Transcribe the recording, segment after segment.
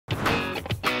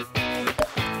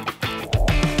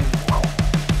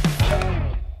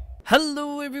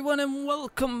Hello everyone and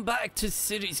welcome back to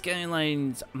Cities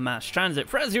Skylines Mass Transit.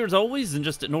 Fraz here as always, and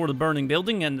just ignore the burning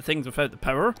building and the things without the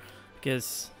power,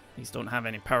 because these don't have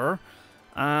any power.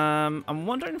 I'm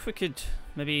wondering if we could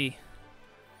maybe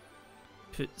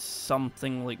put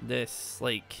something like this,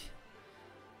 like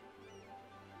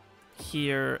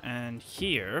here and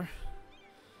here.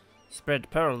 Spread the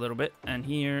power a little bit, and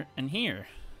here and here.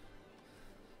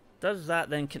 Does that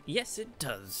then... Yes, it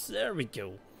does. There we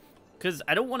go. Because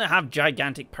I don't want to have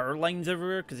gigantic power lines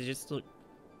everywhere, because they just look...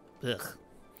 Ugh.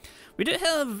 We do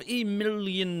have $1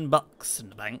 million in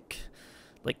the bank.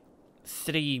 Like,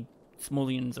 3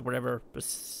 simoleons or whatever.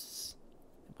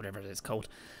 Whatever it is called.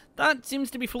 That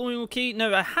seems to be flowing okay.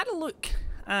 Now, I had a look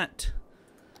at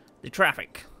the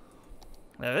traffic.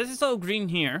 Now, this is all green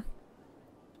here.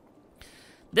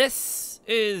 This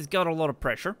is got a lot of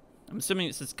pressure. I'm assuming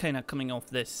it's just kind of coming off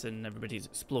this and everybody's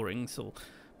exploring, so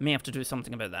may have to do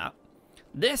something about that.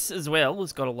 This as well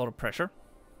has got a lot of pressure.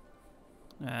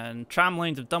 And tram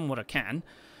lines have done what I can.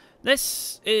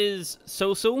 This is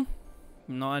so-so.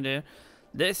 No idea.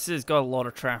 This has got a lot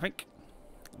of traffic.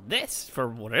 This, for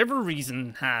whatever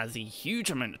reason, has a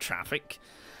huge amount of traffic.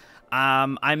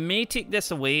 I may take this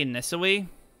away and this away,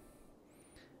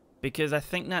 because I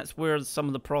think that's where some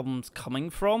of the problem's coming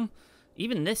from.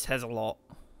 Even this has a lot.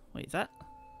 Wait, is that?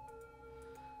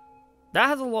 That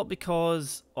has a lot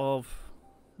because of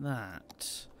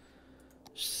that.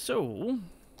 So,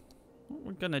 what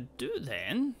we're gonna do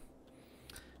then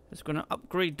is gonna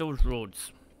upgrade those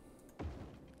roads.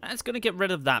 That's gonna get rid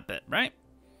of that bit, right?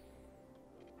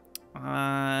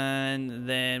 And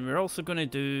then we're also gonna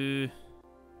do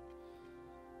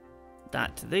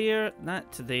that to there,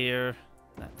 that to there,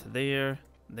 that to there,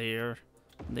 there,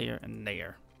 there, and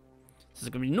there. So there's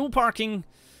gonna be no parking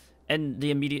in the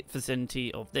immediate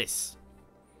vicinity of this.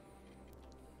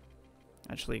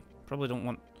 Actually, probably don't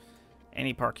want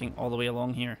any parking all the way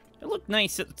along here. It looked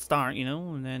nice at the start, you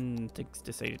know, and then things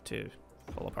decided to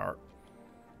fall apart.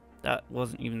 That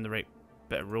wasn't even the right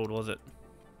bit of road, was it?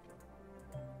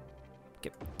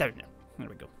 Get down there. There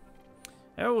we go.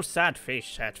 Oh, sad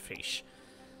fish, sad fish.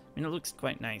 I mean, it looks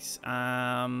quite nice.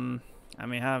 And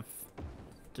we have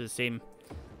do the same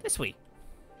this way.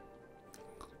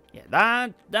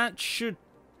 Yeah, that should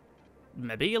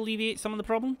maybe alleviate some of the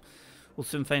problem. We'll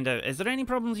soon find out. Is there any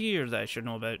problems here that I should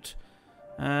know about?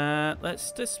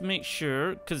 Let's just make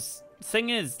sure, because the thing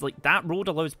is, like, that road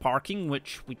allows parking,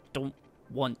 which we don't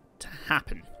want to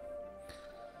happen.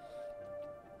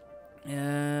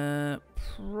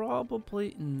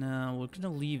 Probably, no, we're going to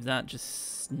leave that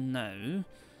just now.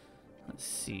 Let's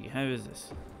see, how is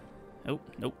this? Oh,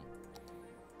 nope.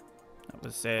 That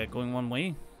was going one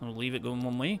way. I'll leave it going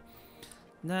one way.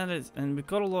 That is, and we've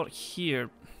got a lot here.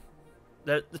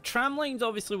 The tram lines,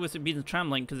 obviously, with it being the tram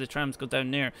line, because the trams go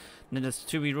down there, and then there's a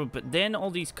two-way road, but then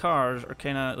all these cars are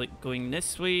kind of, like, going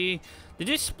this way. They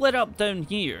just split up down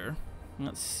here.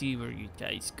 Let's see where you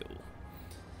guys go.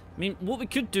 I mean, what we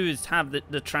could do is have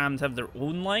the trams have their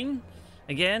own line,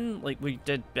 again, like we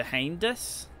did behind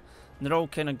this. And they're all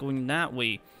kind of going that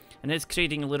way, and it's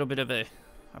creating a little bit of a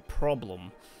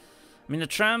problem. I mean, the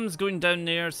trams going down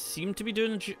there seem to be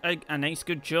doing a nice,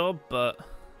 good job, but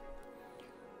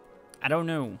I don't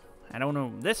know. I don't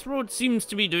know. This road seems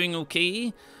to be doing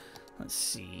okay. Let's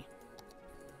see.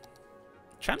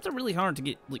 Trams are really hard to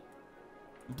get, like,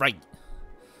 right.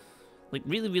 Like,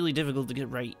 really, really difficult to get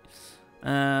right.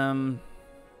 I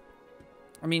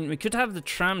mean, we could have the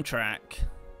tram track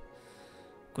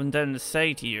going down the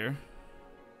side here.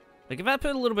 Like, if I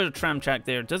put a little bit of tram track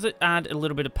there, does it add a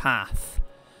little bit of path?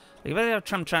 Like, if I have a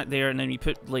tram track there and then we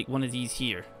put, like, one of these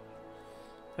here.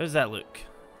 How does that look?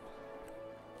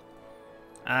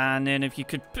 And then if you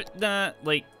could put that,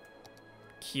 like,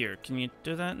 here. Can you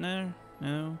do that now?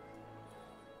 No?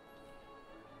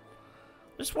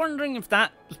 Just wondering if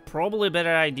that was probably a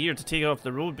better idea to take it off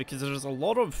the road, because there's a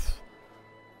lot of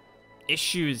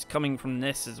issues coming from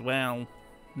this as well.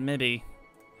 Maybe.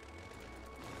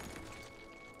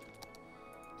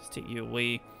 Let's take you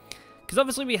away. Because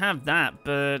obviously we have that,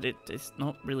 but it's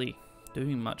not really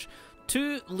doing much.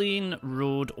 2-lane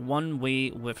road, 1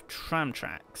 way with tram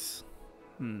tracks.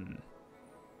 And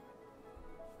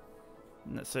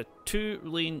that's a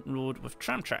 2-lane road with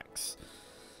tram tracks.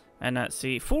 And that's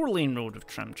a 4-lane road with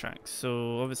tram tracks.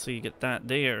 So obviously you get that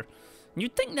there.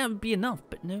 You'd think that would be enough,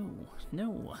 but no.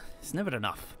 No, it's never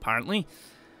enough, apparently.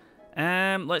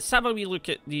 Let's have a wee look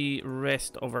at the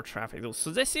rest of our traffic though. So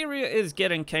this area is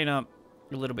getting kind of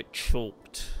a little bit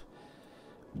choked.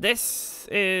 This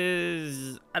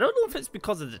is... I don't know if it's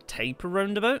because of the type of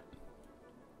roundabout,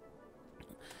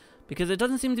 because it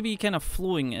doesn't seem to be kind of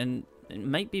flowing, and it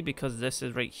might be because this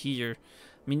is right here.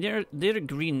 I mean, they're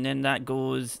green, then that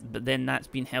goes, but then that's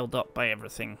been held up by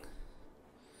everything.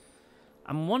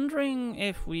 I'm wondering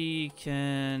if we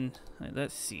can...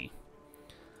 let's see.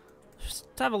 Just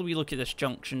have a wee look at this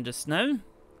junction just now.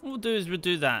 What we'll do is we'll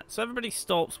do that. So everybody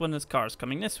stops when this car's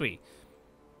coming this way.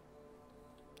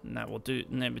 And that will do,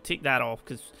 and then we take that off,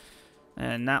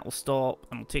 and that will stop,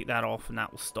 and we'll take that off, and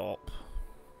that will stop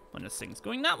when this thing's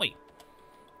going that way.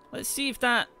 Let's see if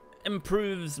that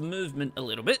improves movement a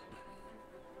little bit.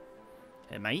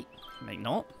 It might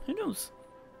not. Who knows?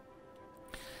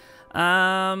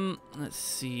 Let's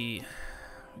see.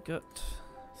 We got,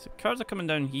 so cars are coming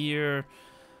down here.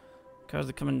 Cars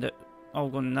are coming down, all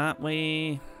going that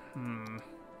way. I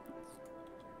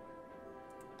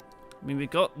mean, we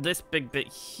got this big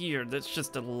bit here. That's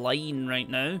just a line right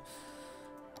now.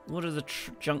 What are the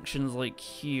junctions like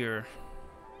here?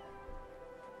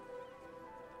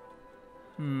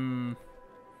 I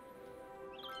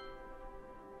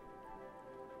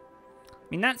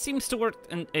mean, that seems to work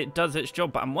and it does its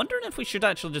job, but I'm wondering if we should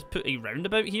actually just put a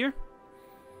roundabout here.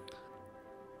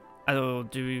 Oh,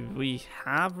 do we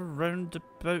have a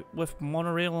roundabout with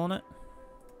monorail on it?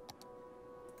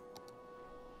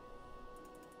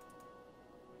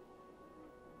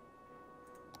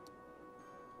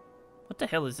 What the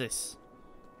hell is this?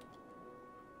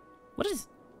 What is...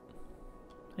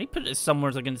 I put it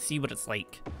somewhere so I can see what it's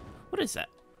like. What is that?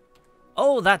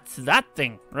 Oh, that's that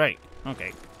thing. Right.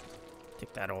 Okay.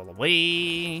 Take that all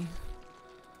away.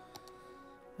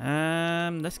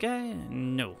 This guy?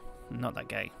 No, not that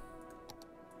guy.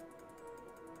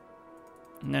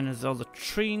 And then there's all the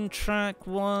train track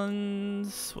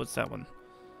ones. What's that one?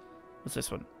 What's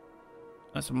this one?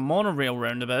 That's a monorail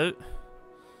roundabout.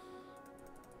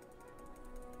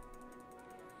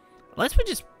 Unless we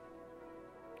just...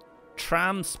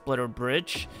 Tram splitter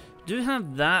bridge. Do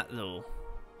have that though.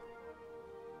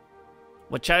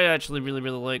 Which I actually really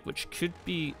like, which could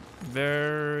be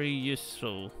very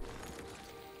useful.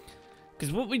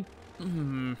 Because what we...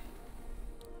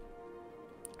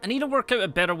 I need to work out a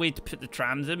better way to put the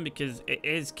trams in, because it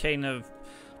is kind of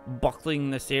buckling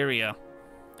this area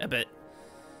a bit.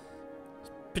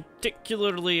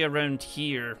 Particularly around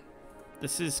here.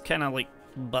 This is kind of like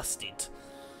busted.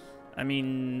 I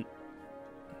mean...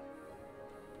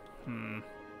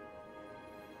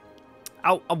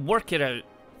 I'll work it out.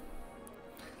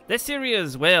 This area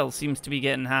as well seems to be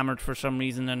getting hammered for some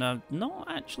reason, and I've not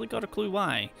actually got a clue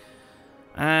why.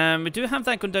 We do have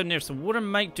that going down there, so what I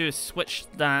might do is switch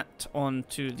that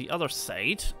onto the other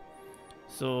side.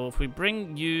 So if we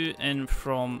bring you in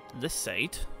from this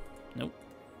side, nope,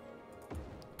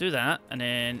 do that, and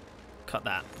then cut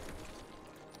that.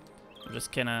 We'll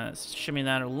just kind of shimmy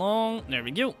that along. There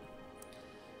we go.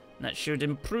 That should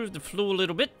improve the flow a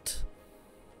little bit.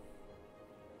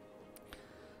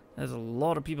 There's a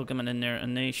lot of people coming in there,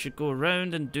 and they should go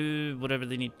around and do whatever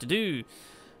they need to do.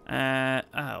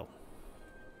 Oh.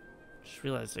 Just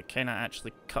realized I kind of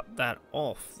actually cut that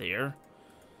off there.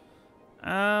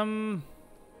 So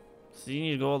you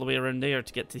need to go all the way around there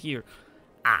to get to here.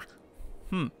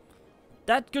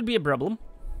 That could be a problem.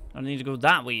 I need to go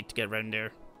that way to get around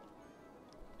there.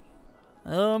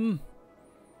 Well,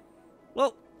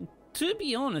 to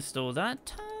be honest though,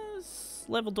 that has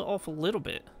leveled it off a little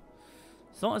bit.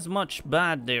 It's not as much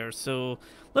bad there, so a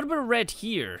little bit of red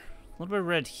here. A little bit of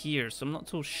red here, so I'm not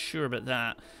so sure about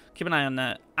that. Keep an eye on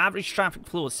that. Average traffic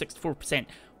flow is 64%.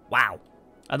 Wow.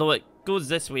 Although it goes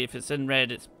this way, if it's in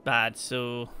red, it's bad,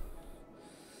 so...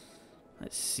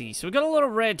 Let's see. So we got a lot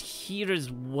of red here as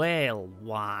well.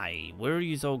 Why? Where are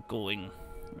yous all going?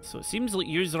 So it seems like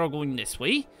yous are all going this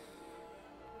way.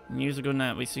 And yous are going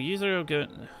that way. So yous are all going...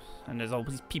 And there's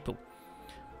always people.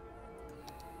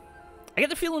 I get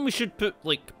the feeling we should put,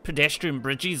 like, pedestrian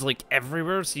bridges, like,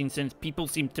 everywhere, since people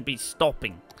seem to be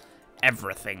stopping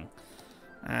everything.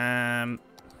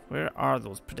 Where are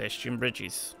those pedestrian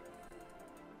bridges?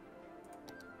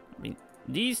 I mean,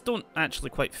 these don't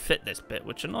actually quite fit this bit,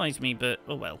 which annoys me, but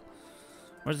oh well.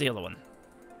 Where's the other one?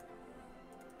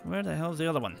 Where the hell's the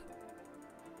other one?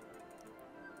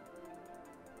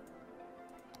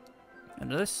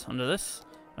 Under this, under this,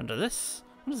 under this.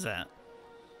 What is that?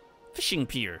 Fishing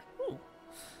pier. Ooh.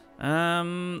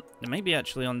 It might be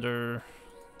actually under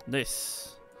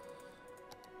this.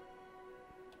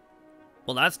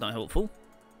 Well, that's not helpful.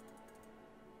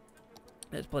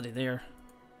 It's bloody there.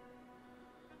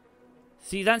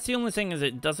 See, that's the only thing, is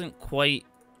it doesn't quite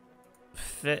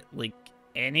fit like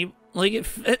any... Like, it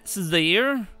fits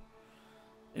there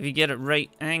if you get it right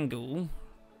angle.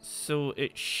 So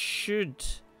it should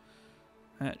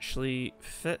actually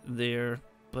fit there,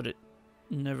 but it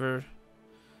never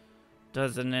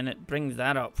does, and then it brings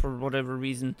that up for whatever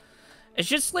reason. It's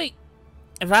just like,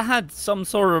 if I had some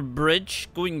sort of bridge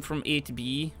going from A to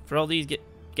B for all these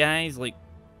guys, like,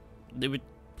 they would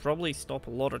probably stop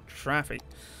a lot of traffic.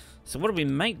 So what we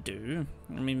might do,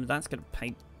 I mean, that's got a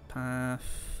pipe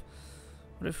path.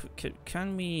 What if we could,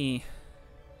 can we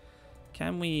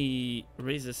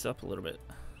raise this up a little bit?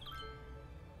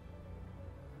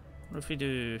 What if we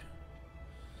do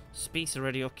space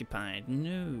already occupied?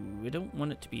 No, we don't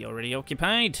want it to be already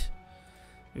occupied.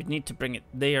 We'd need to bring it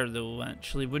there though,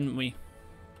 actually, wouldn't we?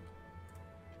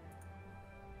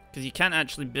 Because you can't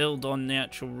actually build on the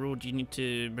actual road, you need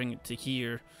to bring it to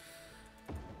here.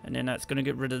 And then that's going to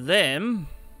get rid of them,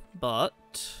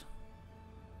 but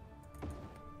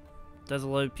does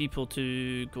allow people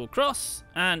to go across.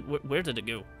 And where did it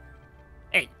go?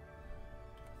 Hey!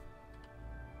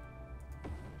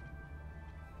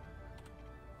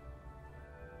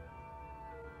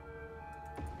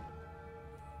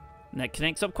 And that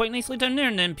connects up quite nicely down there,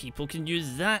 and then people can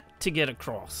use that to get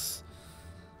across.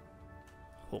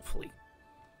 Hopefully.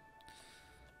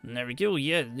 And there we go,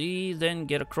 yeah, they then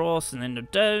get across and then they're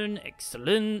down.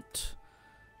 Excellent.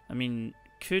 I mean,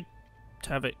 could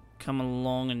have it come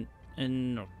along and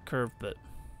in or curve, but...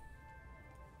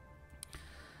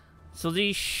 So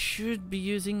they should be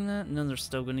using that, and then they're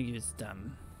still going to use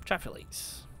traffic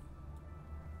lights.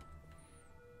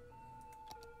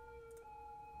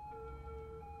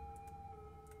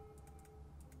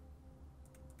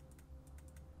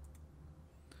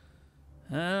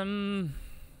 I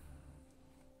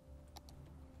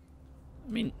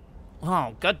mean,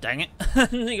 oh, god dang it.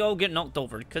 They all get knocked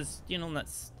over, because, you know,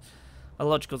 that's a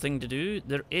logical thing to do.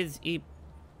 There is a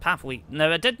pathway.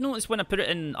 Now, I did notice when I put it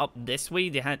in up this way,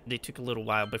 they took a little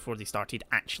while before they started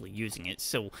actually using it,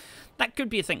 so that could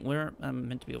be a thing where I'm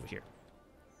meant to be over here.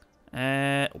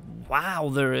 Wow,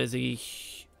 there is a...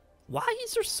 Why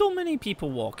is there so many people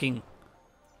walking?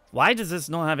 Why does this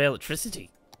not have electricity?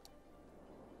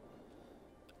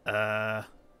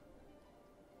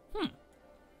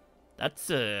 That's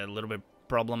a little bit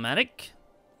problematic.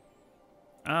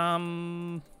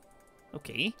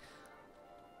 Okay.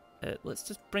 Let's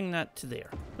just bring that to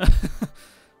there.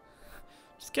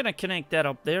 Just gonna connect that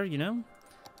up there, you know?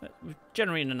 We're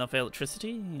generating enough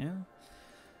electricity, yeah.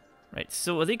 Right,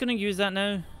 so are they gonna use that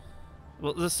now?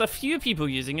 Well, there's a few people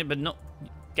using it, but not...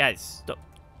 Guys, stop.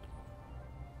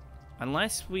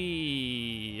 Unless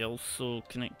we also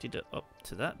connected it up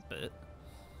to that bit.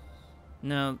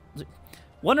 No,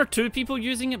 one or two people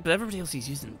using it, but everybody else is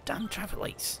using damn traffic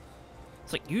lights.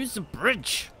 It's like, use the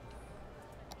bridge.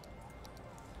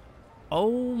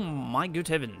 Oh my good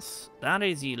heavens. That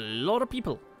is a lot of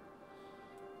people.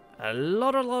 A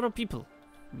lot of people.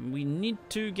 We need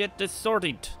to get this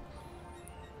sorted.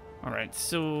 Alright,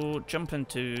 so jump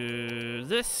into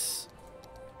this.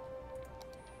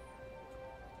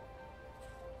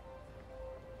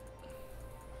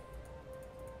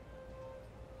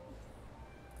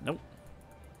 Nope.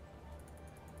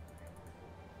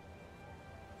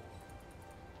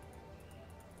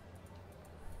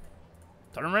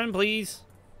 Turn around, please.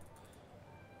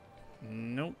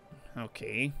 Nope.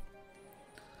 Okay.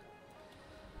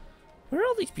 Where are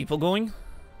all these people going?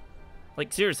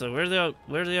 Like, seriously, where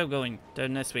are they all going?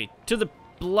 Down this way. To the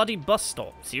bloody bus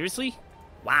stop. Seriously?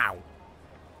 Wow.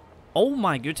 Oh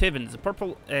my good heavens. The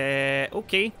purple...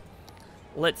 okay.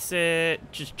 Let's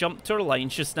just jump to our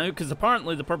lines just now, because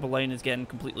apparently the purple line is getting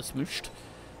completely smooshed.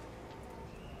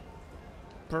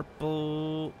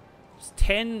 Purple...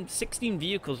 10, 16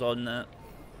 vehicles on that.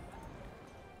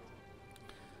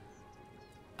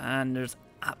 And there's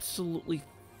absolutely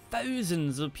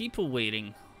thousands of people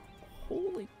waiting.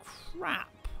 Holy crap.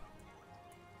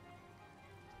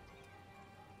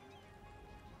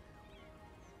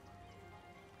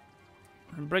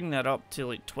 And bring that up to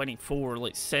like 24,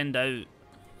 like send out...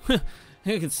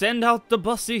 You can send out the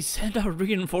buses, send out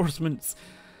reinforcements.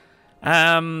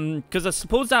 Because I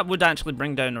suppose that would actually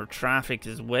bring down our traffic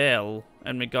as well,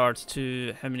 in regards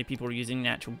to how many people are using the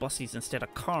actual buses instead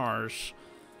of cars.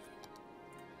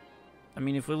 I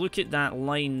mean, if we look at that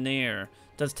line there,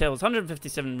 it does tell us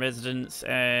 157 residents,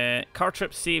 car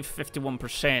trips save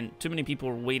 51%, too many people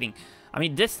are waiting. I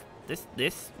mean,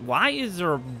 why is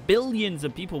there billions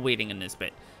of people waiting in this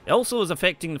bit? It also is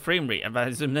affecting the frame rate, if I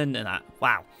zoom into that.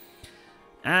 Wow.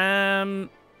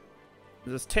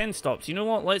 There's 10 stops. You know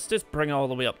what? Let's just bring it all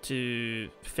the way up to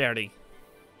 30.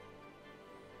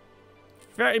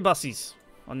 30 buses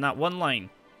on that one line.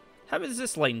 How is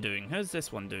this line doing? How's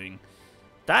this one doing?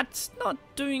 That's not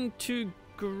doing too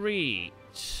great.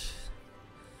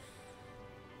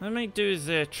 What I might do is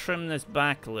trim this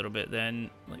back a little bit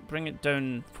then. Like, bring it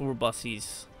down 4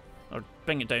 buses. Or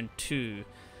bring it down 2.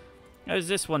 How's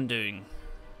this one doing?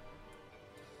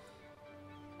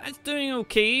 It's doing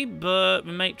okay, but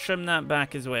we might trim that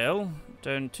back as well.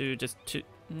 Down to just 2.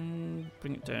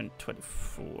 Bring it down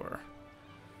 24.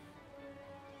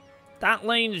 That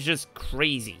line is just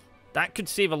crazy. That could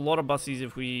save a lot of buses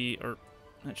if we... Or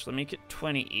actually, make it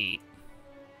 28.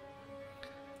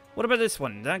 What about this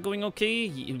one? Is that going okay?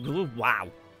 Wow.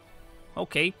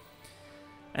 Okay.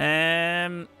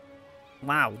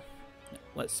 Wow.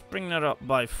 Let's bring that up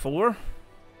by 4.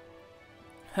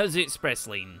 How's the express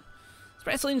lane?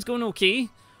 Express lane's going okay.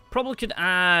 Probably could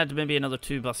add maybe another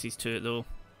 2 buses to it though.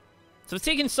 So we've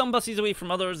taken some buses away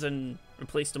from others and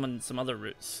replaced them on some other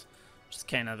routes. Which is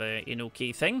kind of an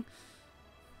okay thing.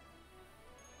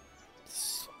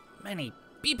 So many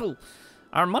people.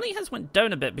 Our money has went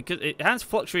down a bit because it has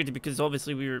fluctuated because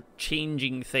obviously we were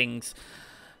changing things.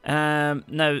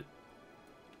 Now,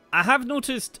 I have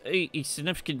noticed a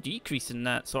significant decrease in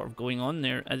that sort of going on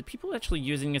there. Are people actually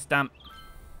using this damn...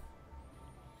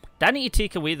 Do I need to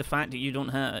take away the fact that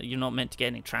you're not meant to get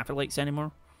any traffic lights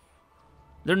anymore?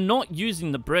 They're not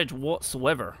using the bridge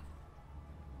whatsoever.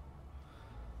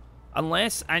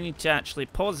 Unless I need to actually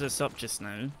pause this up just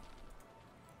now.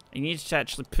 I need to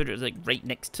actually put it like right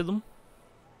next to them.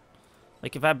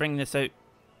 Like if I bring this out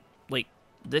like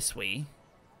this way.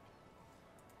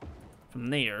 From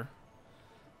there.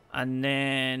 And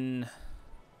then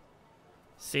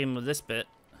same with this bit.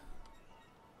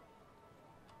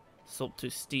 Slope too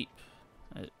steep.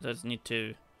 It does need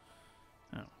to...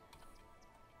 Oh.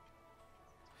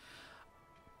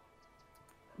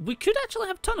 We could actually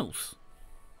have tunnels.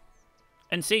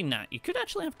 And saying that, you could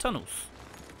actually have tunnels.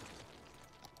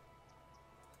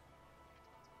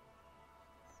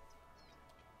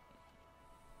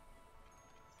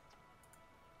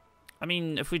 I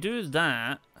mean, if we do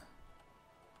that...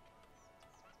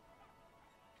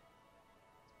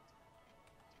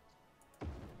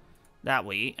 That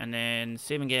way, and then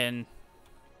same again.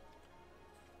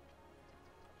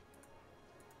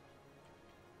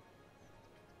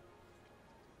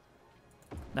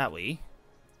 That way.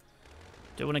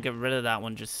 Don't want to get rid of that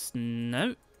one just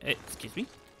now. Excuse me.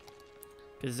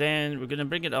 Because then we're going to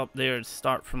bring it up there and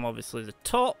start from obviously the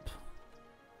top.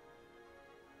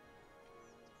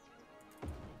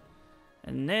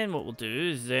 And then what we'll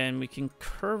do is then we can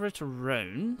curve it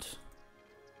around.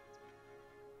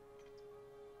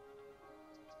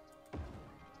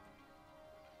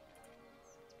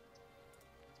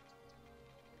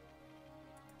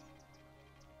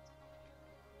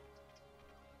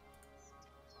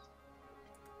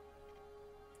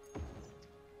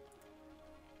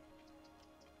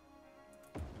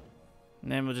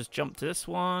 And then we'll just jump to this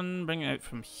one, bring it out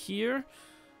from here,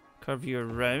 curve you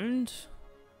around.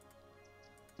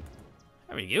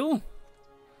 There we go.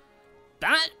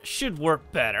 That should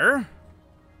work better.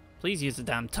 Please use the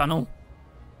damn tunnel.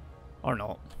 Or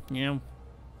not, you know.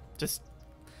 Just...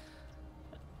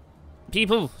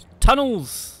 People,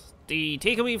 tunnels! They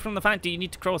take away from the fact that you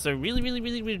need to cross a really, really,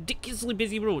 really ridiculously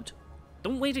busy road.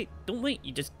 Don't wait,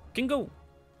 you just can go.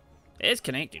 It is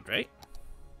connected, right?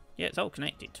 Yeah, it's all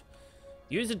connected.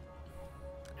 Use it.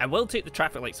 I will take the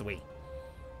traffic lights away.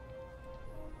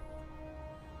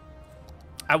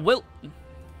 I will.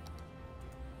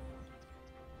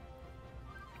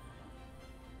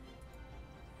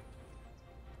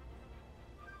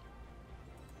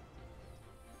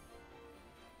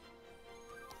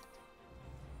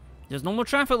 There's no more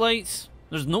traffic lights.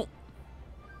 There's no...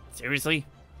 Seriously?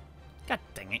 God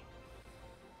dang it.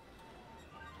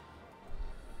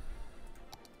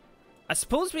 I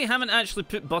suppose we haven't actually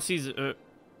put buses...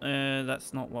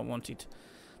 that's not what I wanted.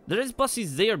 There is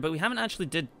buses there, but we haven't actually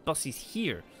did buses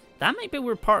here. That might be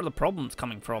where part of the problem's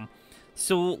coming from.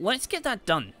 So, let's get that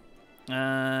done.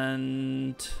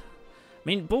 And... I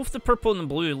mean, both the purple and the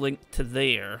blue link to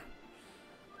there.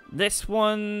 This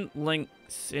one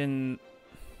links in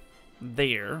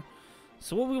there.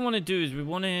 So what we want to do is we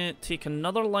want to take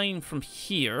another line from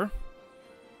here.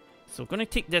 So we're going to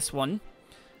take this one.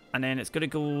 And then it's going to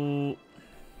go...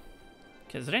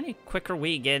 Okay, is there any quicker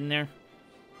way getting there?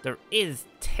 There is,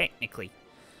 technically.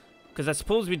 Because I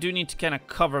suppose we do need to kind of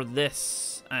cover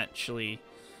this, actually.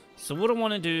 So what I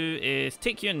want to do is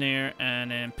take you in there,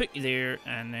 and then put you there,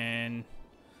 and then...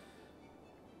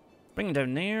 Bring it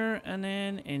down there, and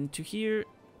then into here,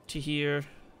 to here,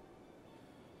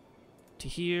 to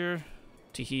here,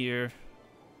 to here.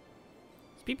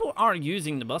 People are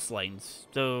using the bus lines,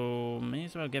 so may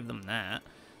as well give them that.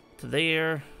 To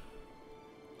there,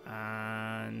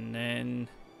 and then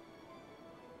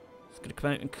it's going to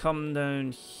come out and come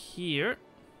down here.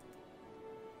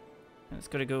 And it's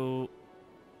going to go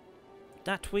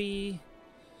that way.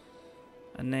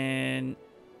 And then...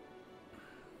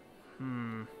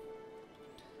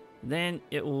 Then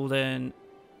it will then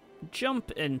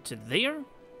jump into there.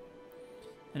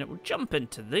 And it will jump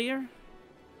into there.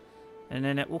 And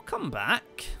then it will come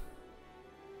back.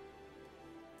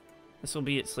 This will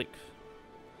be its, like,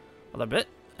 other bit.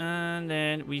 And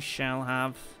then we shall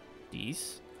have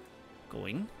these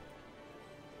going.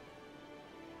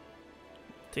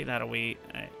 Take that away.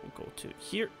 We'll go to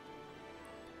here.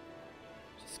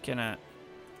 Just gonna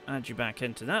add you back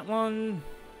into that one.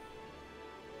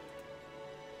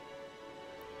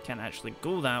 Can't actually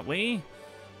go that way,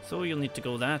 so you'll need to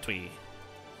go that way.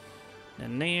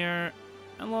 Then there,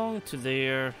 along to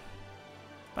there,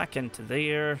 back into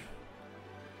there,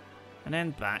 and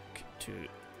then back to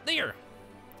there.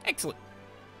 Excellent.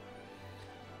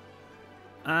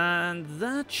 And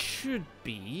that should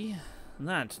be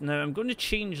that. Now I'm going to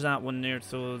change that one there.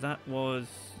 So that was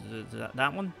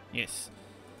that one. Yes.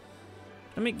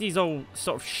 I make these all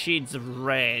sort of shades of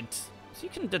red, so you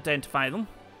can identify them.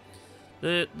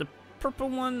 The purple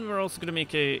one, we're also going to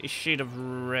make a shade of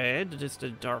red, just a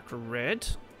darker red.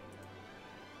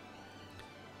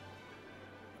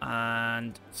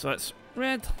 And so it's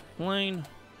red line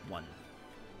 1.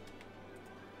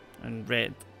 And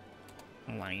red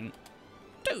line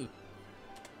 2.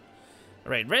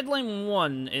 Alright, red line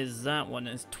 1 is that one.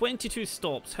 It's 22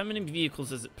 stops. How many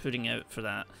vehicles is it putting out for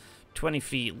that?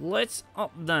 23. Let's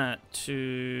up that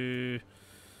to...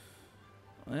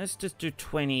 Let's just do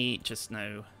 28 just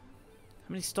now. How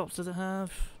many stops does it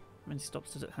have? How many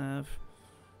stops does it have?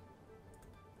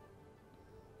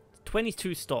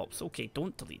 22 stops. Okay,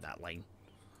 don't delete that line.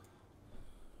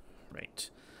 Right.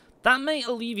 That might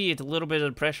alleviate a little bit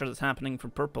of the pressure that's happening for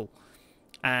purple.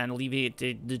 And alleviate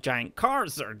the giant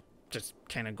cars that are just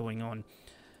kind of going on.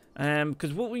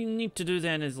 Because what we need to do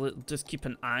then is just keep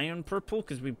an eye on purple.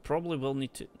 Because we probably will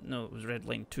need to... No, it was red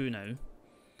line 2 now.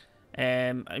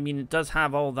 I mean, it does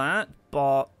have all that,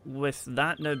 but with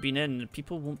that now being in,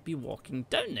 people won't be walking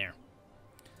down there.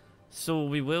 So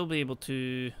we will be able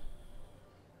to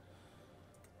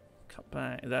cut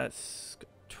back. That's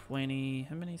 20.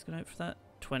 How many is going out for that?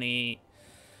 20.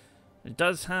 It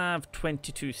does have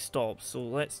 22 stops, so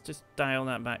let's just dial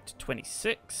that back to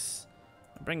 26.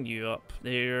 I'll bring you up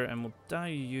there, and we'll dial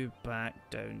you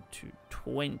back down to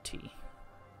 20.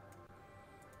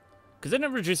 Because then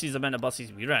it reduces the amount of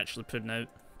buses we're actually putting out,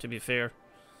 to be fair.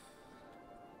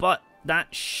 But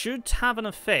that should have an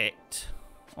effect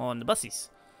on the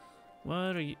buses.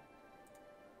 What are you...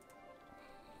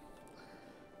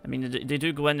 I mean, they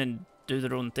do go in and do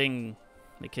their own thing.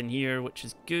 They can hear, which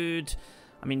is good.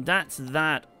 I mean, that's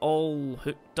that all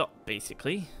hooked up,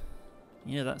 basically.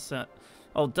 Yeah, that's that.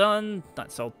 All done.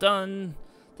 That's all done.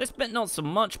 This bit not so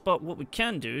much, but what we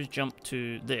can do is jump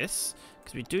to this,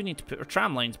 because we do need to put our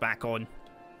tram lines back on.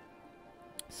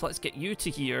 So let's get you to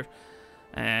here,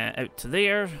 out to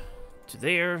there, to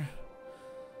there,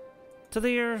 to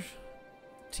there,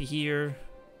 to here,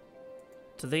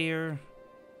 to there,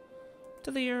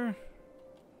 to there,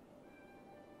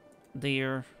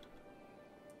 there.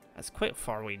 That's quite a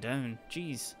far way down,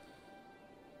 jeez.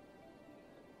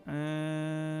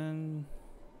 And...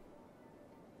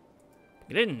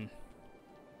 get in.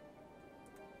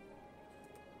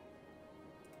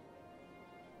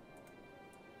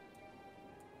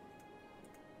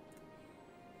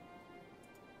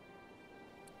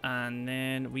 And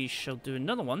then we shall do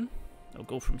another one. It'll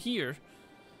go from here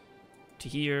to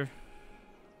here,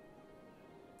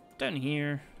 down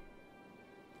here,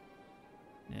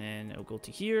 and it'll go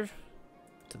to here,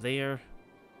 to there,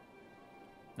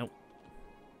 nope,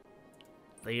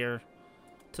 there,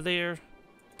 to there,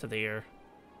 to there.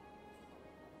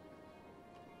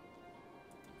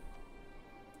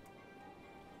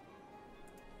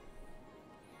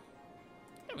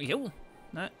 There we go.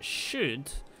 That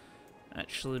should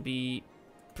actually be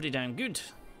pretty damn good,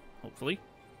 hopefully.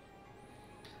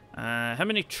 How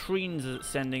many trains is it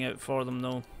sending out for them,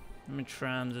 though? How many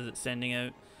trams is it sending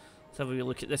out? Let's have a wee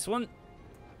look at this one.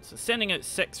 So sending out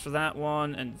 6 for that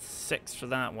one and 6 for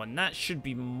that one. That should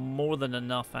be more than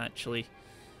enough, actually.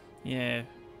 Yeah,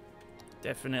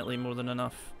 definitely more than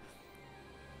enough.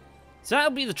 So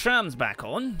that'll be the trams back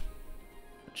on,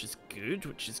 which is good,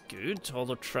 which is good. All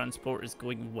the transport is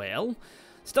going well.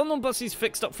 Still no buses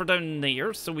fixed up for down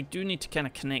there, so we do need to kind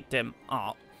of connect them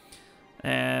up.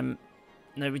 Now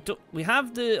we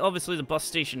have obviously the bus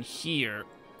station here.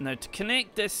 Now to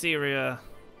connect this area,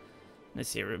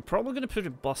 we're probably going to put a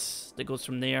bus that goes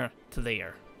from there to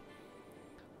there,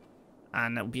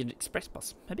 and that will be an express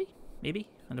bus, maybe,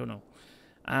 I don't know.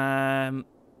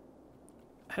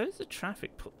 How's the traffic?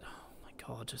 Oh my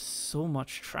God, there's so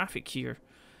much traffic here.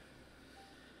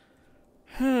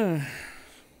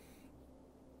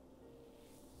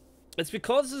 It's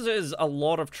because there's a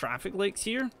lot of traffic lights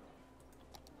here.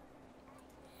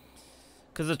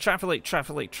 Because the traffic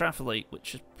light,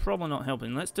 which is probably not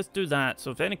helping. Let's just do that.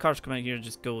 So if any cars come out here, it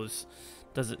just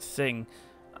does its thing.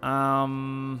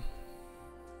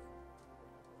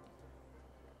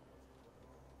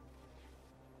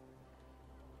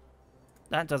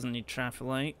 That doesn't need traffic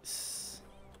lights.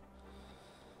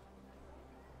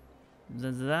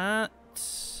 That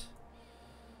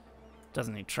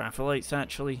doesn't need traffic lights,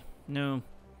 actually. No.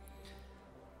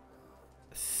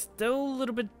 Still a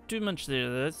little bit too much there.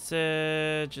 Let's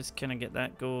just kind of get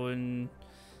that going.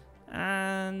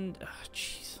 And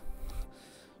jeez,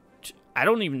 I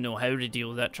don't even know how to deal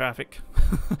with that traffic.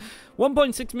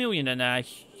 1.6 million and a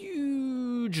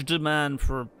huge demand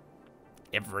for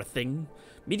everything.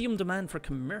 Medium demand for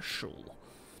commercial.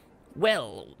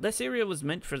 Well, this area was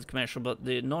meant for the commercial, but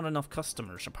not enough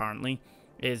customers apparently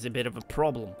is a bit of a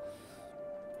problem.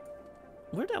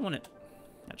 Where do I want it?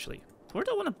 Actually, where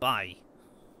do I want to buy?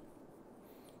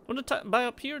 Do I want to buy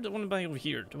up here? Do I want to buy over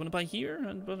here? Do I want to buy here? Or do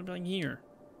I want to buy here?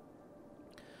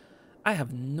 I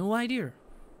have no idea.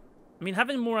 I mean,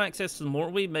 having more access to the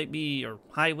motorway might be, or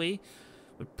highway,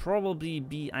 would probably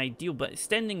be ideal, but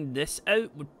extending this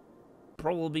out would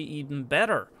probably be even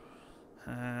better.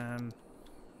 I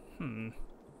don't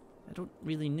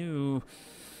really know.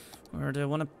 Where do I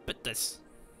want to put this?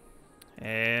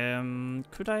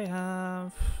 Could I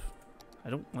have... I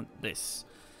don't want this.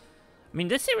 I mean,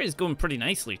 this area is going pretty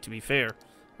nicely, to be fair.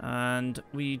 And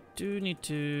we do need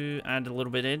to add a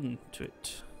little bit into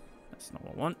it. That's not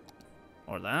what I want.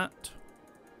 Or that.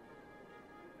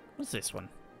 What's this one?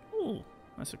 Oh,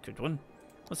 that's a good one.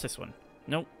 What's this one?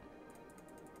 Nope.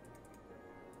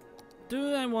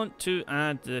 Do I want to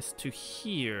add this to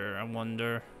here, I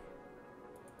wonder?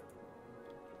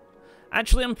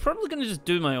 Actually, I'm probably going to just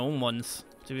do my own ones,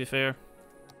 to be fair.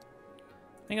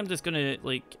 I think I'm just going to,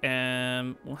 like,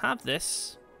 we'll have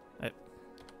this.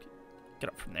 Get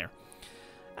up from there.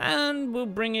 And we'll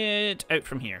bring it out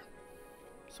from here.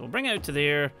 So we'll bring it out to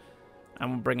there,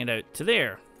 and we'll bring it out to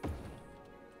there.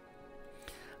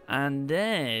 And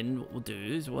then what we'll do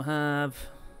is we'll have...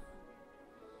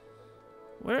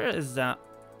 Where is that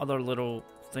other little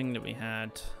thing that we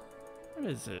had? Where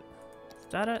is it?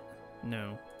 Is that it?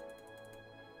 No.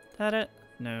 Is that it?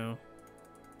 No.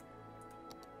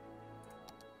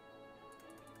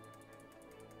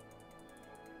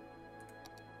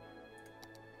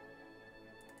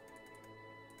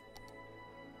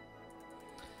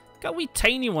 Got a wee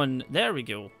tiny one. There we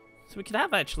go. So we could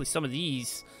have actually some of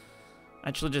these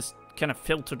actually just kind of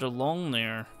filtered along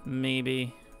there,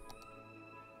 maybe.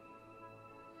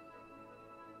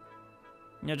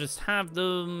 Yeah, just have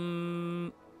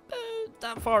them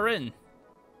that far in.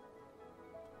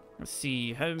 Let's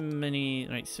see, how many...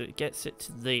 Right, so it gets it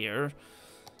to there.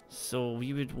 So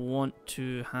we would want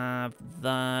to have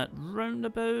that round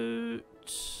about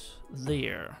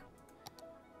there.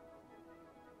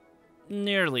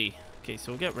 Nearly. Okay,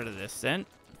 so we'll get rid of this then.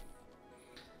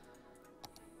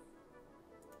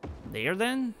 There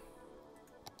then.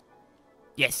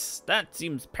 Yes, that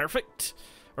seems perfect.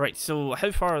 Alright, so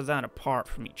how far is that apart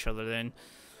from each other then?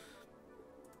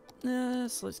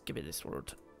 So let's give it this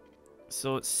word.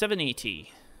 So it's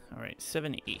 780. Alright,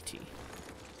 780.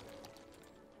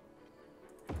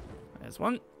 There's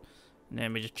one. And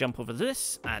then we just jump over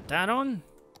this, add that on.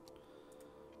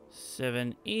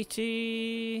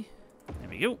 780. There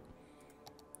we go.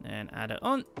 And add it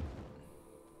on.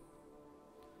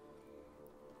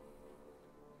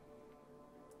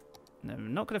 Now,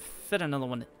 I'm not going to fit another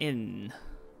one in.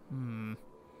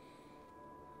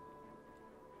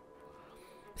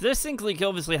 This thing, like,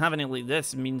 obviously having it like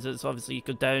this means it's obviously you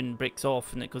go down, breaks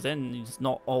off, and it goes in. It's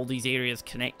not all these areas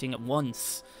connecting at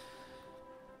once.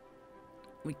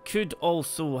 We could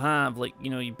also have, like, you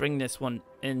know, you bring this one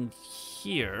in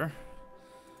here,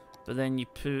 but then you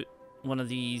put one of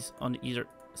these on either...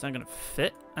 Is that going to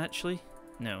fit, actually?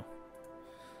 No.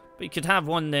 But you could have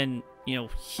one then, you know,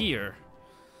 here.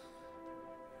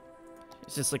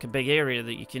 It's just like a big area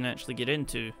that you can actually get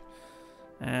into.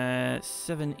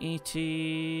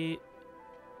 780...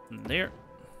 There.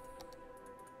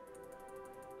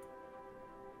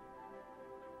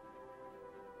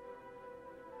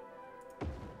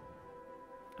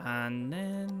 And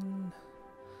then...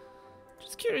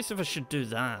 Just curious if I should do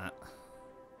that.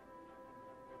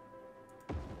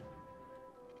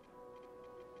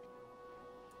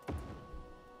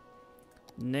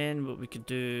 And then what we could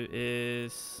do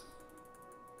is...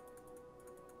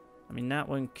 I mean, that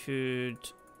one could...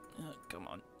 Oh, come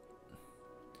on.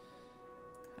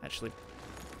 Actually,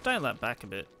 dial that back a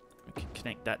bit. We can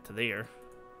connect that to there.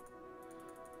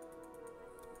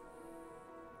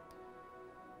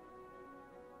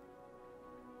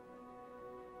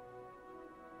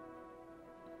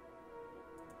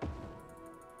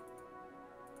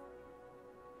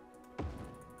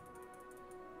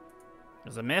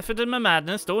 There's a method in my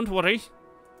madness, don't worry.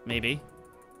 Maybe.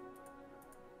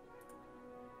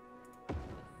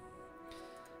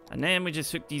 And then we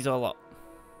just hook these all up.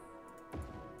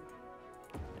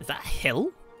 Is that a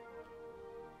hill?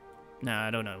 No,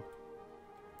 I don't know.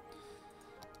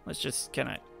 Let's just kind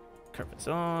of curve it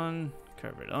on,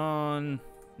 curve it on.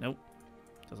 Nope.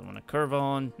 Doesn't want to curve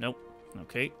on. Nope.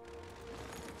 Okay.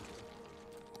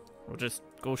 We'll just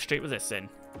go straight with this then.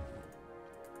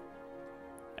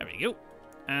 There we go.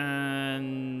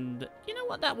 And you know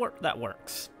what? That works.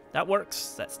 That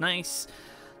works. That's nice.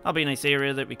 That'll be a nice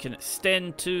area that we can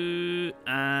extend to.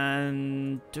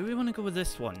 And do we want to go with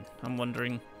this one? I'm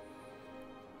wondering.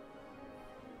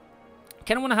 I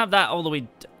kind of want to have that all the way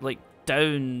like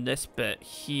down this bit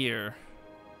here,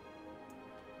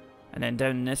 and then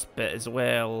down this bit as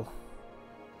well.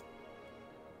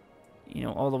 You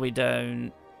know, all the way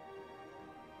down.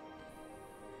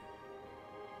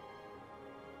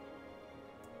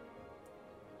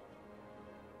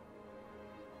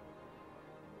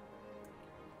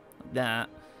 That.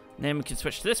 And then we can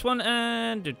switch to this one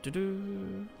and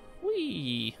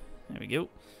whee! There we go.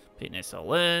 Paint this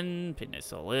all in, paint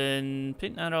this all in,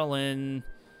 paint that all in,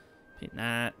 paint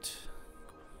that. Is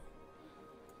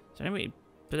there any way to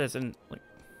put this in, like...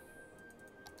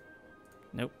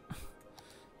 Nope.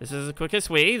 This is the quickest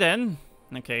way then.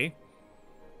 Okay.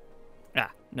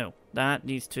 Ah, no. That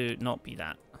needs to not be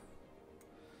that.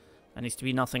 That needs to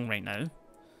be nothing right now.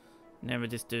 And then we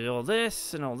just do all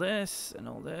this, and all this, and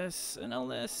all this, and all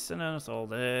this, and then it's all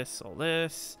this, all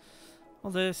this,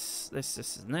 all this,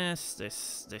 this, and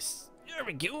this. There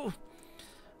we go.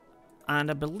 And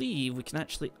I believe we can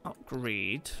actually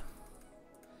upgrade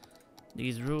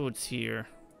these roads here.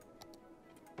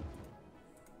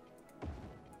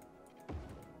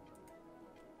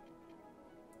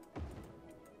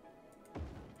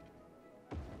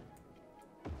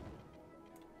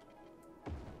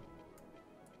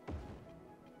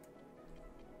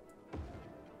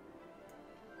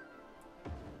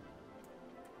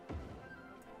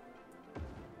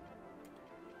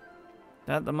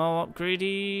 Got them all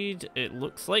upgraded. It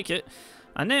looks like it.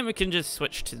 And then we can just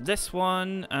switch to this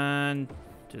one and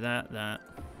do that.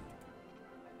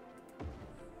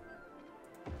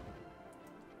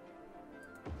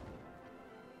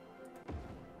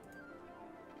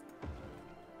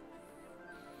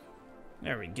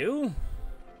 There we go.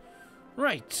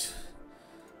 Right.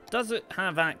 Does it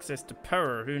have access to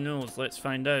power? Who knows? Let's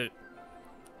find out.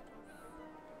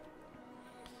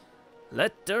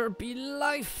 Let there be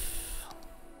life.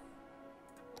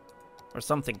 Or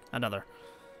something, another.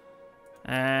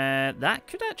 That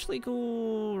could actually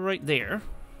go right there.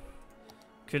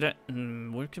 Could it?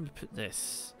 Where can we put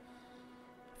this?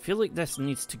 I feel like this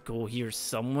needs to go here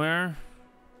somewhere.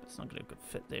 It's not going to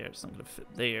fit there. It's not going to fit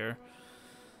there.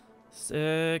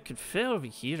 So, could fit over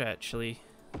here, actually.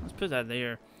 Let's put that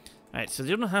there. Alright, so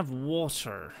they don't have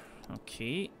water.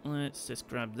 Okay, let's just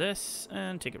grab this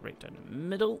and take it right down the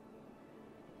middle.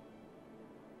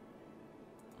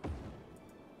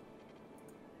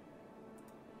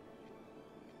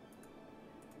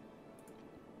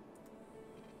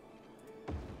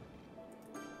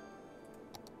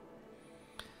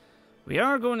 We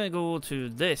are going to go to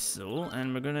this, though,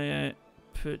 and we're going to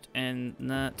put in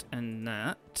that and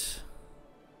that.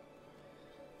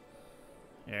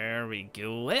 There we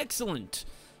go. Excellent.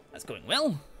 That's going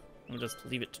well. We'll just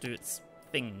leave it to do its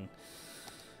thing.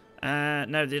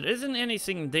 Now, there isn't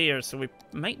anything there, so we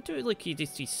might do like a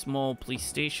small police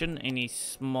station, any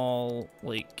small,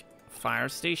 like, fire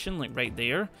station, like right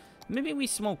there. Maybe a wee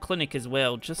small clinic as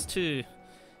well, just to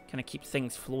kind of keep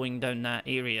things flowing down that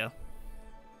area.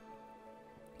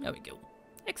 There we go.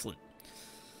 Excellent.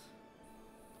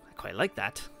 I quite like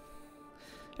that.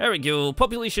 There we go.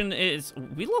 Population is...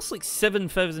 We lost like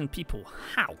 7,000 people.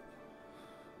 How? I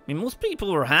mean, most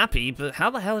people were happy, but how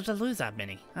the hell did I lose that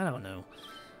many? I don't know.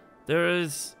 There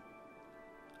is...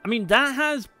 I mean, that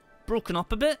has broken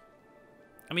up a bit.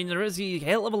 I mean, there is a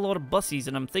hell of a lot of buses,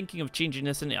 and I'm thinking of changing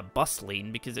this into a bus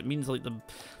lane, because it means like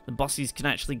the buses can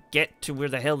actually get to where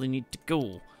the hell they need to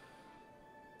go.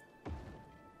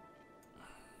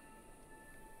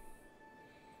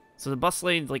 So the bus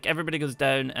lane, like, everybody goes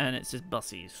down and it's just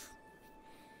buses.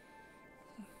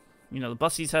 You know, the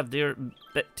buses have their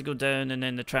bit to go down and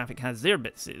then the traffic has their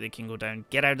bits that they can go down.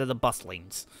 Get out of the bus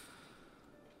lanes.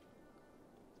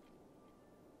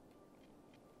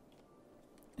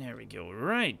 There we go.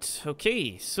 Right.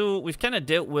 Okay. So we've kind of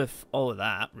dealt with all of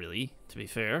that, really, to be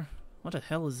fair. What the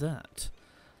hell is that?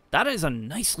 That is a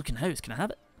nice looking house. Can I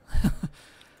have it?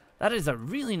 That is a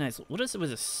really nice... What is it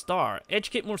with a star?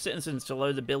 Educate more citizens to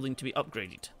allow the building to be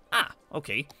upgraded. Ah,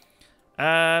 okay.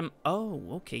 Oh,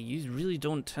 okay. You really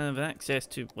don't have access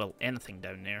to, well, anything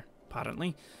down there,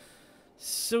 apparently.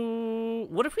 So,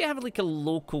 what if we have, like, a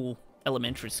local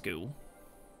elementary school?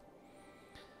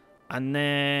 And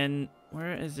then,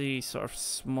 where is the sort of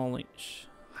smallish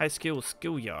high-scale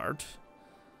schoolyard?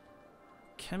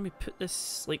 Can we put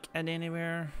this, like, in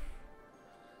anywhere?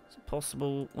 Is it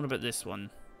possible? What about this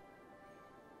one?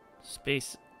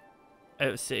 Space out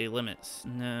of city limits.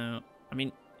 No. I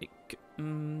mean, it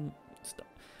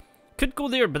could go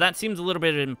there, but that seems a little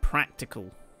bit impractical.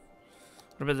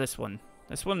 What about this one?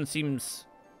 This one seems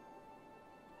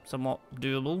somewhat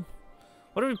doable.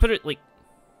 What if we put it, like,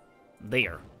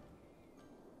 there?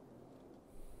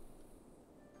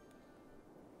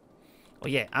 Oh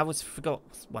yeah, I forgot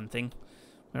one thing.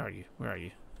 Where are you? Where are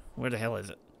you? Where the hell is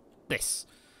it? This.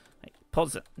 Right,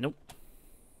 pause it. Nope.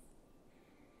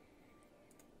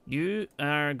 You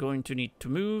are going to need to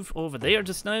move over there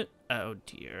just now. Oh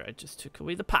dear, I just took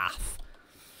away the path.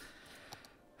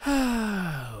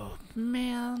 Oh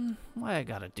man, why I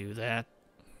gotta do that?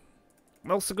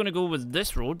 I'm also gonna go with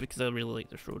this road because I really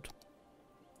like this road.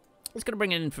 It's gonna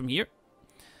bring it in from here.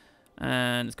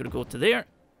 And it's gonna go to there.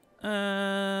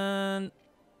 And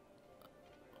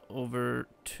over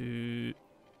to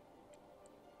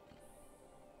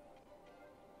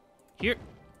here,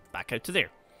 back out to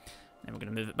there. Then we're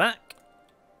going to move it back,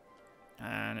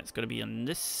 and it's going to be on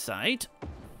this side.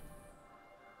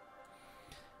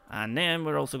 And then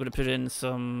we're also going to put in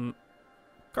some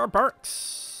car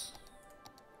parks.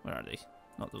 Where are they?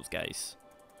 Not those guys.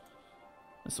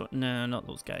 This one, no, not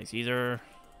those guys either.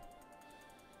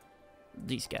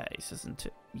 These guys, isn't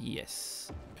it?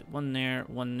 Yes. Put one there,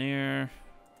 one there.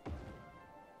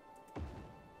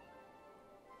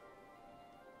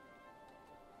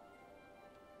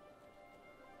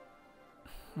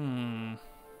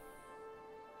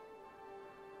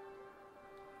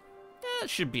 That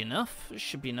should be enough. It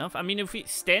should be enough. I mean, if we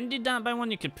extended that by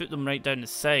one, you could put them right down the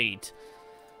side.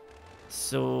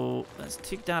 So, let's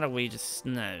take that away just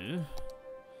now.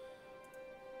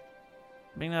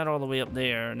 Bring that all the way up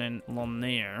there, and then along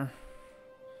there.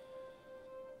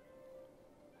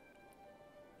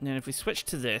 And then if we switch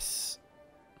to this...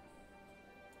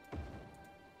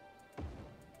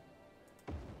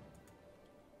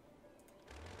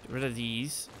 Get rid of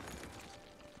these.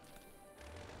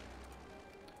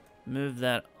 Move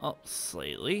that up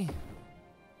slightly.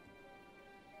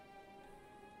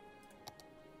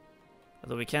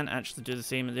 Although we can't actually do the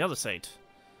same at the other side.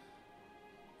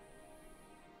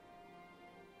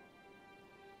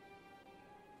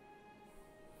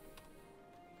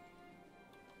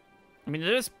 I mean,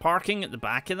 there is parking at the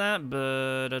back of that,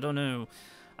 but I don't know.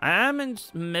 I am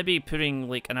maybe putting,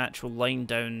 like, an actual line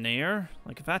down there.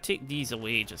 Like, if I take these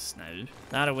away just now,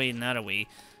 that away and that away,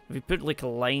 if we put, like, a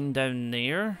line down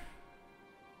there...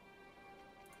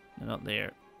 No, not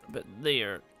there, but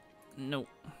there. No.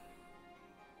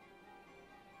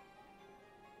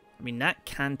 I mean, that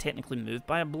can technically move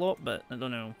by a block, but I don't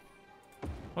know.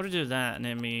 What do we do with that, and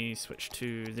then we switch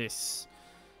to this?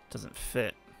 Doesn't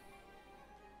fit.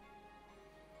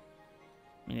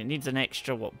 I mean, it needs an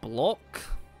extra, what, block?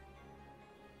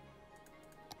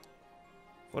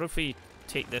 What if we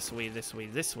take this away, this way,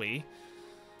 this way,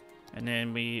 and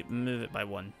then we move it by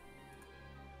one?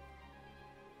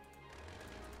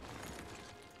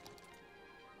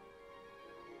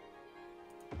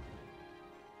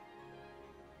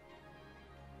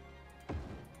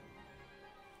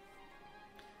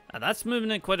 That's moving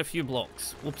in quite a few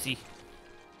blocks. Whoopsie.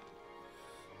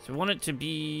 So we want it to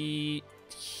be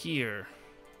here.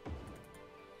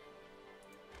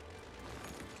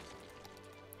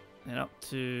 And up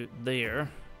to there.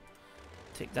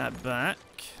 Take that back.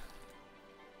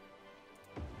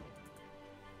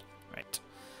 Right.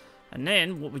 And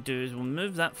then what we do is we'll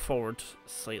move that forward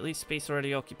slightly. Space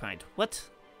already occupied. What?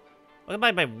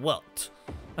 Occupied by what?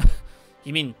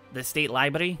 You mean the state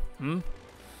library? Hmm?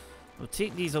 We'll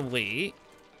take these away.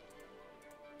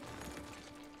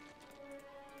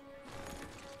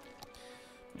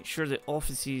 Make sure the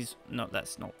offices... No,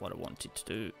 that's not what I wanted to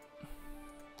do.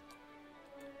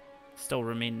 Still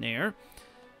remain there.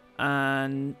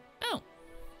 And... Oh.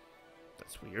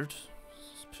 That's weird.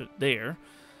 Let's put it there.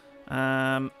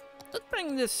 Let's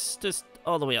bring this just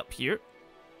all the way up here.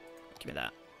 Give me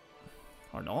that.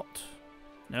 Or not.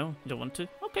 No, you don't want to?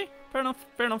 Okay, fair enough,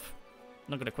 fair enough.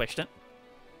 I'm not going to question it.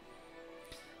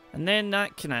 And then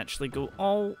that can actually go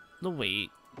all the way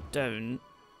down.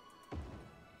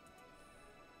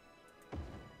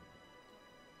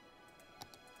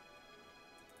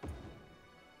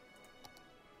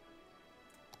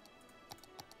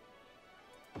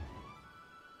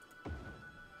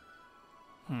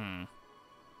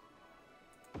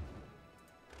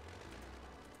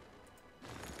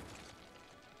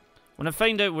 When I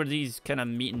find out where these kind of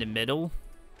meet in the middle.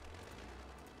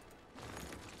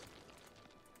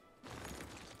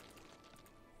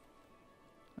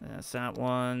 That's that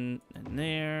one in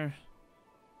there.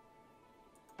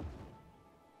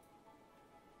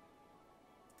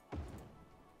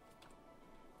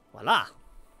 Voila!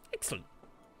 Excellent.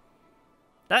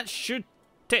 That should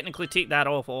technically take that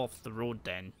off the road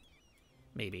then.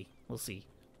 Maybe. We'll see.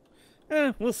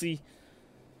 We'll see.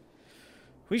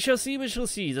 We shall see, we shall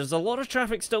see. There's a lot of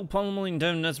traffic still pummeling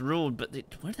down this road, but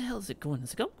where the hell is it going?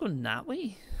 Is it all going that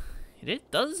way?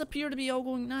 It does appear to be all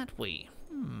going that way.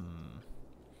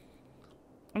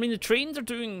 I mean, the trains are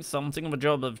doing something of a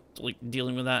job of, like,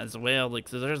 dealing with that as well. Like,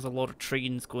 so there's a lot of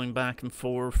trains going back and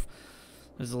forth.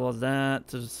 There's a lot of that.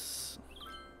 There's...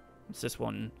 What's this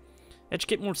one?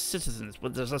 Educate more citizens.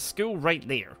 But there's a school right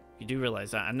there. You do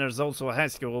realise that. And there's also a high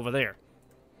school over there.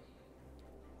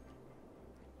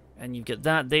 And you've got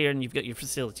that there, and you've got your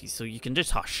facilities, so you can just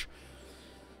hush.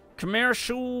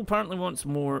 Commercial apparently wants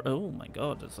more. Oh my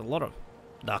god, there's a lot of...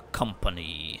 The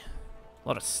company. A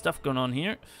lot of stuff going on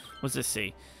here. What's this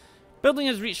say? Building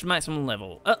has reached maximum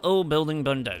level. Uh-oh, building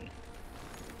burned down.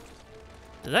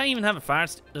 Does that even have a fire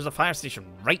There's a fire station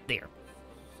right there.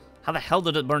 How the hell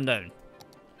did it burn down?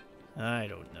 I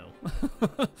don't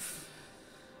know.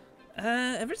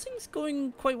 Everything's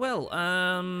going quite well.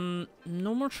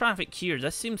 No more traffic here.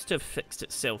 This seems to have fixed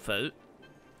itself out.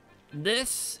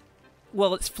 This,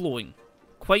 well, it's flowing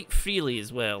quite freely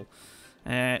as well.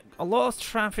 A lot of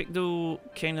traffic, though,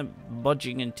 kind of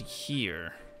budging into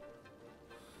here.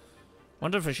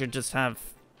 Wonder if I should just have...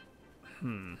 I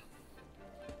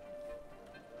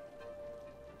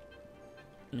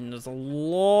mean, there's a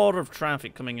lot of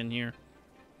traffic coming in here.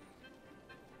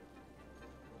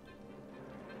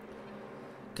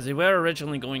 Because they were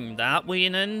originally going that way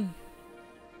and in.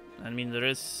 I mean, there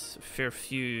is a fair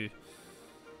few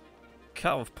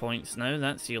cut-off points now.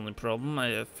 That's the only problem.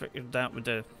 I figured that would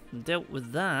have dealt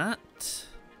with that.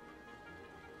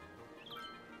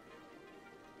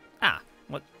 Ah,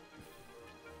 what?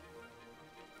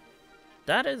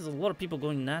 That is a lot of people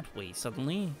going that way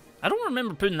suddenly. I don't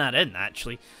remember putting that in,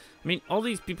 actually. I mean, all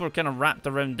these people are kind of wrapped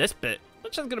around this bit,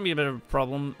 which is going to be a bit of a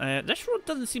problem. This road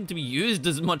doesn't seem to be used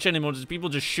as much anymore. Just people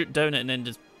just shoot down it and then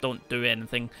just don't do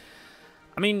anything.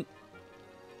 I mean,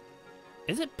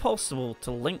 is it possible to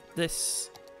link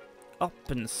this up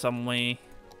in some way,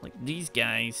 like these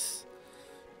guys,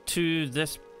 to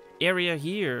this area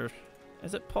here?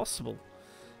 Is it possible?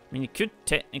 I mean, you could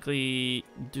technically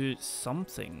do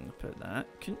something about that,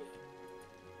 couldn't you?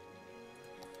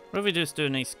 What if we just do a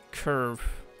nice curve?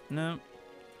 No.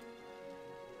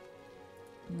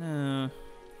 No.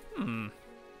 I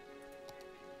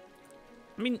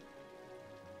mean, it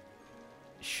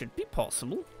should be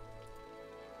possible.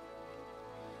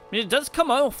 I mean, it does come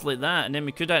off like that, and then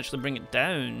we could actually bring it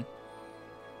down.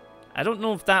 I don't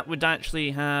know if that would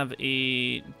actually have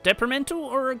a detrimental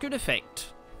or a good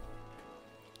effect.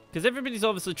 Because everybody's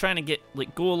obviously trying to get,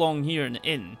 like, go along here and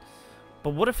in. But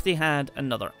what if they had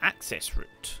another access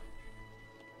route?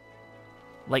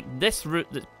 Like this route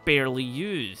that's barely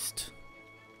used.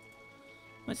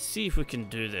 Let's see if we can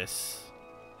do this.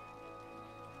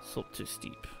 Slope too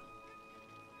steep.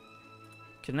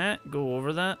 Can that go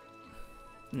over that?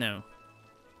 No.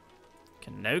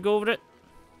 Can now go over it?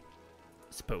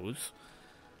 I suppose.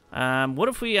 What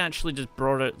if we actually just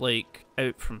brought it, like,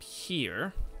 out from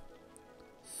here?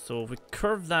 So if we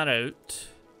curve that out...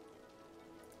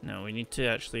 No, we need to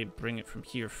actually bring it from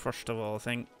here first of all, I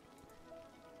think.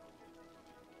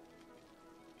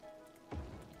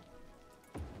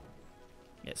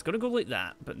 Yeah, it's going to go like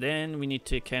that, but then we need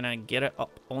to kind of get it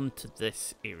up onto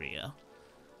this area.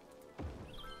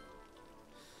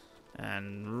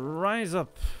 And rise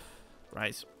up.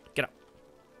 Rise. Get up.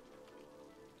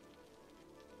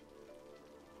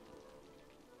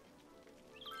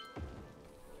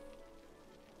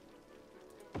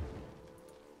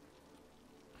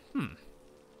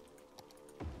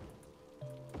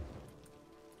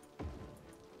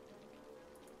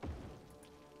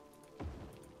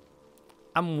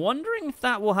 I'm wondering if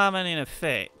that will have any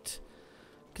effect.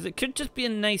 Because it could just be a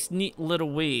nice, neat little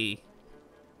way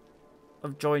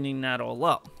of joining that all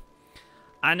up.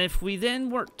 And if we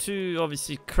then were to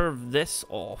obviously curve this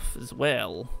off as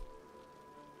well.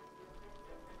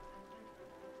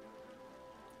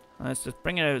 Let's just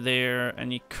bring it out there,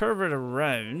 and you curve it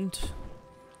around.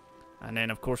 And then,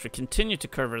 of course, we continue to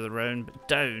curve it around, but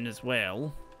down as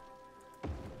well.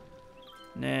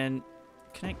 And then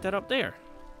connect that up there.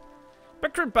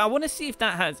 But I want to see if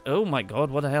that has... Oh my god,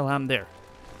 what the hell happened there?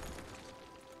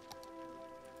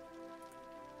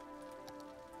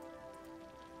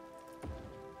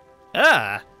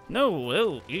 Ah! No,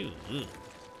 well, ew.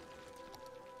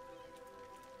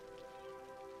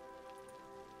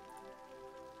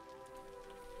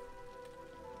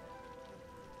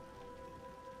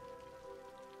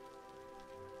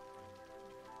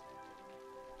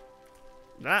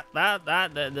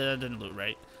 That didn't look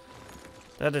right.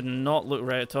 That did not look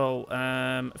right at all.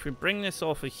 If we bring this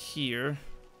off of here...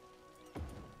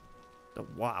 Oh,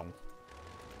 wow.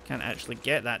 Can't actually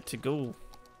get that to go.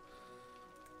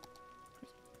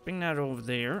 Bring that over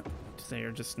there. It's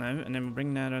there just now. And then we'll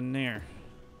bring that on there.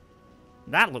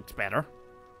 That looks better.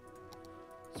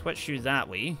 Switch you that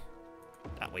way.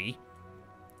 That way.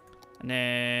 And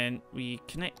then we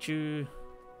connect you...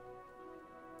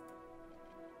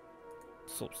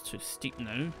 Slope's too steep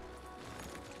now.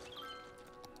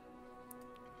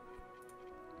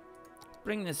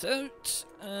 Bring this out,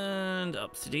 and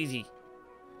up to daisy.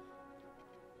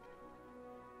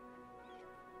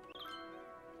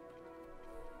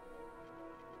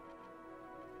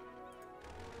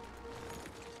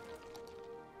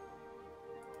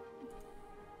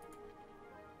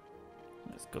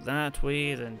 Let's go that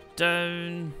way, then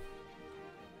down.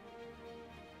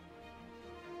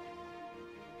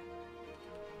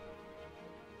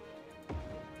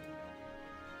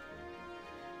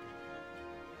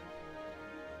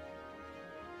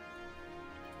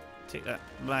 Take that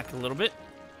back a little bit.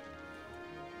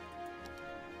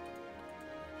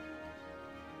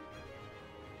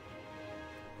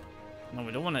 No,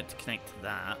 we don't want it to connect to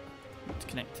that. We want it to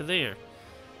connect to there.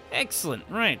 Excellent.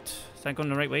 Right. Is that going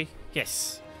the right way?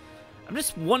 Yes. I'm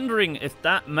just wondering if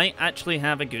that might actually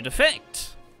have a good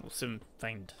effect. We'll soon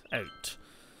find out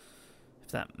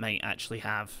if that might actually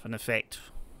have an effect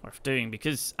worth doing.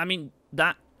 Because, I mean,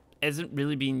 that isn't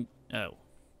really being... Oh.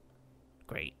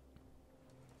 Great.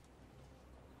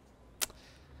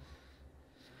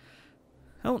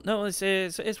 Oh, no,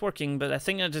 it's working, but I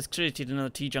think I just created another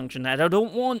T-junction that I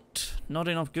don't want. Not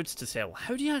enough goods to sell.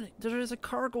 How do you... There is a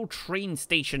cargo train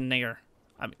station there.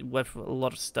 I mean, with a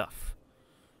lot of stuff.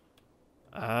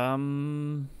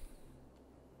 Probably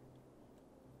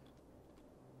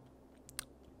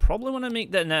want to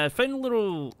make that... Now, I found a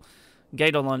little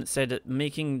guide online that said that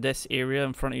making this area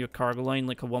in front of your cargo line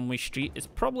like a one-way street is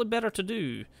probably better to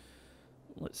do.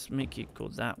 Let's make it go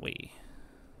that way.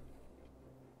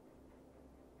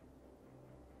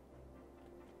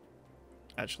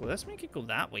 Actually, let's make it go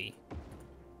that way.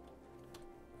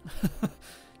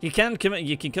 You can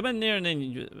come in there, and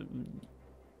then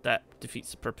that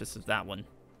defeats the purpose of that one.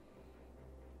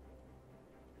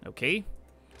 Okay,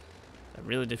 that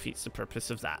really defeats the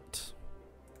purpose of that.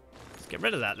 Let's get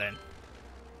rid of that then.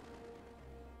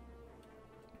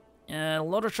 A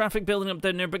lot of traffic building up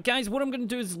down there, but guys, what I'm going to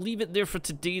do is leave it there for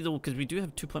today, though, because we do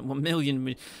have 2.1 million.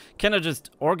 We kind of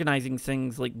just organizing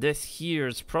things like this here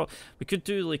is we could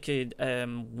do like a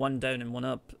one down and one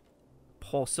up,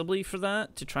 possibly, for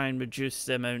that, to try and reduce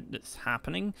the amount that's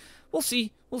happening. We'll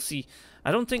see. We'll see.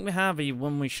 I don't think we have a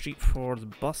one-way street for the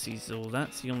buses, though.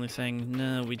 That's the only thing.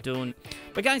 No, we don't.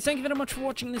 But guys, thank you very much for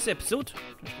watching this episode.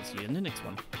 I'll see you in the next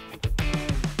one.